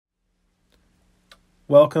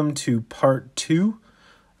Welcome to part 2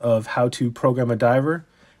 of how to program a diver.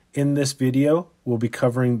 In this video, we'll be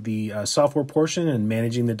covering the software portion and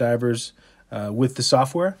managing the divers with the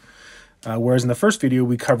software. Whereas in the first video,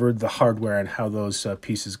 we covered the hardware and how those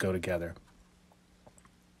pieces go together.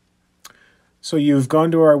 So you've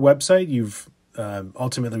gone to our website, you've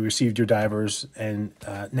ultimately received your divers, and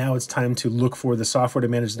now it's time to look for the software to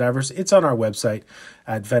manage the divers. It's on our website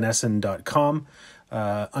at vanessen.com.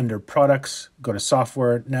 Under products, go to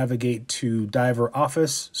software, navigate to Diver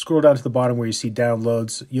Office, scroll down to the bottom where you see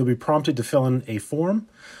downloads. You'll be prompted to fill in a form.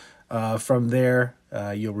 From there,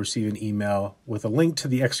 you'll receive an email with a link to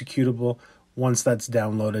the executable. Once that's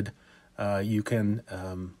downloaded, you can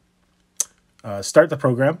start the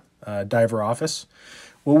program, Diver Office.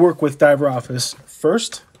 We'll work with Diver Office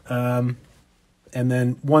first, and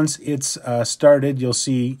then once it's started,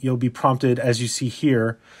 you'll be prompted, as you see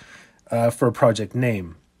here, for a project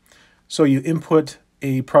name. So you input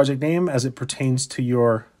a project name as it pertains to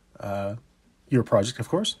your project, of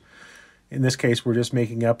course. In this case, we're just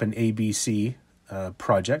making up an ABC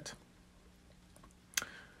project.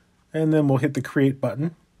 And then we'll hit the Create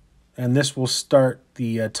button. And this will start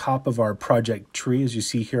the top of our project tree, as you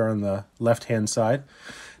see here on the left-hand side.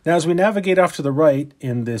 Now, as we navigate off to the right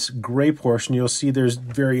in this gray portion, you'll see there's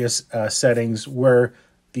various settings where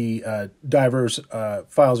the divers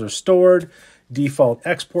files are stored, default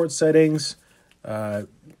export settings,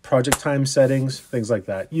 project time settings, things like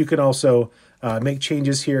that. You can also make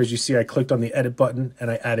changes here. As you see, I clicked on the edit button and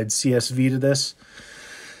I added CSV to this.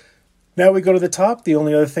 Now we go to the top. The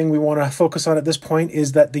only other thing we want to focus on at this point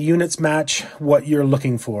is that the units match what you're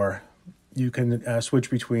looking for. You can switch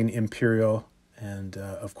between imperial and,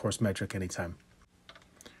 of course, metric anytime.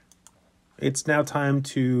 It's now time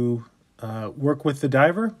to work with the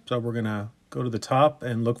diver. So we're going to go to the top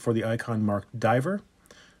and look for the icon marked diver.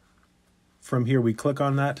 From here, we click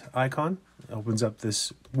on that icon. It opens up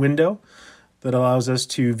this window that allows us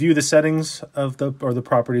to view the settings of the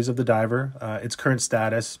properties of the diver, its current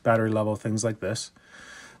status, battery level, things like this.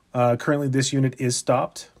 Currently, this unit is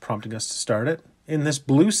stopped, prompting us to start it. In this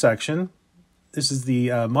blue section, this is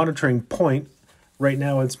the monitoring point. Right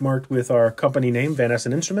now, it's marked with our company name,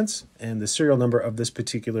 Vanessen Instruments, and the serial number of this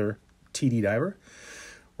particular TD diver.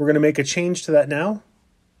 We're going to make a change to that now,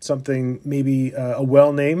 something maybe a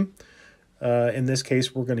well name. In this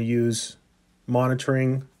case, we're going to use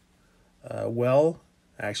monitoring well.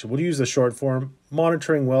 Actually, we'll use the short form,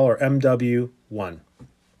 monitoring well, or MW1.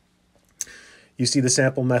 You see the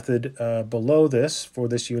sample method below this for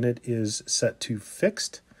this unit is set to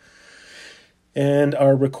fixed. And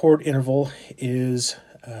our record interval is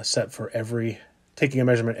set for taking a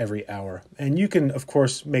measurement every hour. And you can, of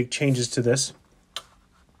course, make changes to this.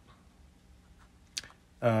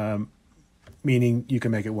 Meaning you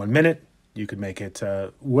can make it 1 minute, you could make it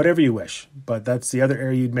whatever you wish. But that's the other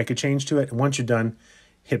area you'd make a change to it. And once you're done,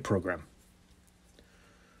 hit program.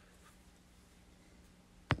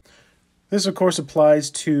 This, of course, applies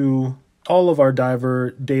to all of our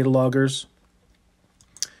diver data loggers.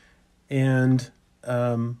 And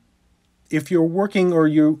if you're working or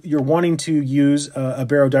you're wanting to use a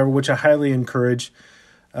Barrow diver, which I highly encourage,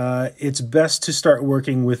 it's best to start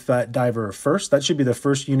working with that diver first. That should be the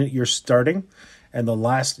first unit you're starting and the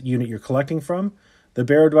last unit you're collecting from. The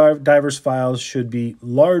Barrow divers files should be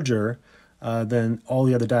larger than all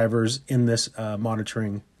the other divers in this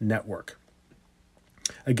monitoring network.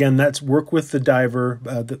 Again, that's work with the diver,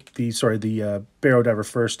 the Barrow diver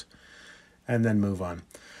first, and then move on.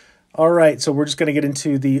 All right, so we're just going to get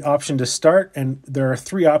into the option to start, and there are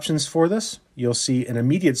 3 options for this. You'll see an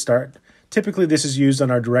immediate start. Typically, this is used on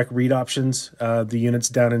our direct read options. The unit's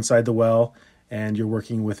down inside the well, and you're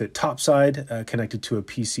working with it topside, connected to a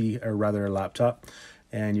PC, or rather a laptop,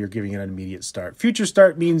 and you're giving it an immediate start. Future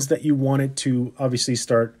start means that you want it to obviously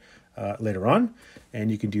start later on, and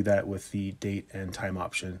you can do that with the date and time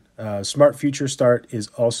option. Smart future start is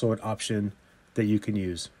also an option that you can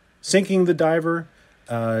use. Syncing the diver,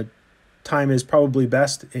 time is probably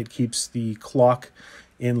best. It keeps the clock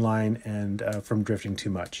in line and from drifting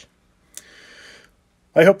too much.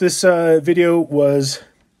 I hope this video was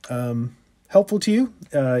helpful to you.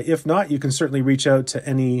 If not, you can certainly reach out to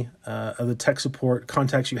any of the tech support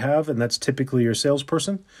contacts you have, and that's typically your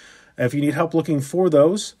salesperson. If you need help looking for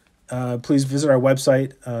those, please visit our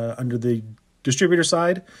website under the distributor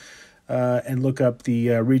side and look up the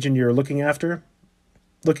region you're looking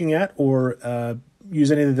at, or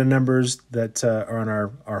use any of the numbers that are on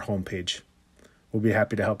our homepage. We'll be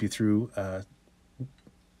happy to help you through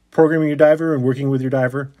programming your diver and working with your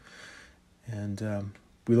diver. And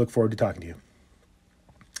we look forward to talking to you.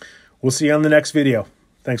 We'll see you on the next video.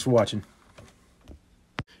 Thanks for watching.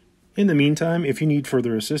 In the meantime, if you need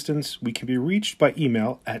further assistance, we can be reached by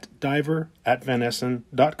email at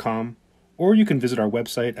diver@vanessen.com, or you can visit our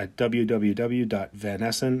website at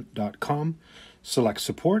www.vanessen.com, select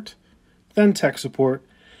support, then tech support,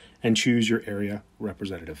 and choose your area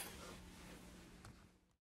representative.